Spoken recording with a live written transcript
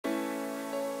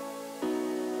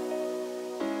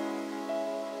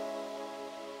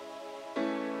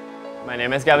My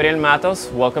name is Gabriel Matos.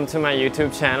 Welcome to my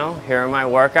YouTube channel. Here are my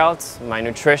workouts, my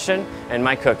nutrition, and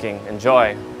my cooking.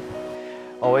 Enjoy.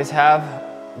 Always have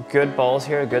good bowls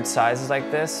here, good sizes like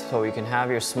this, so you can have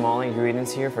your small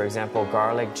ingredients here. For example,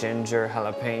 garlic, ginger,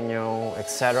 jalapeno,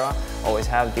 etc. Always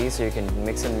have these so you can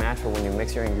mix and match for when you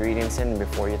mix your ingredients in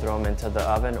before you throw them into the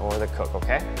oven or the cook,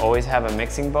 okay? Always have a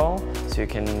mixing bowl so you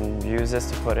can use this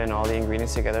to put in all the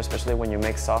ingredients together, especially when you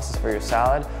make sauces for your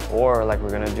salad or like we're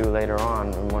gonna do later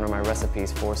on in one of my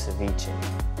recipes for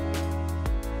ceviche.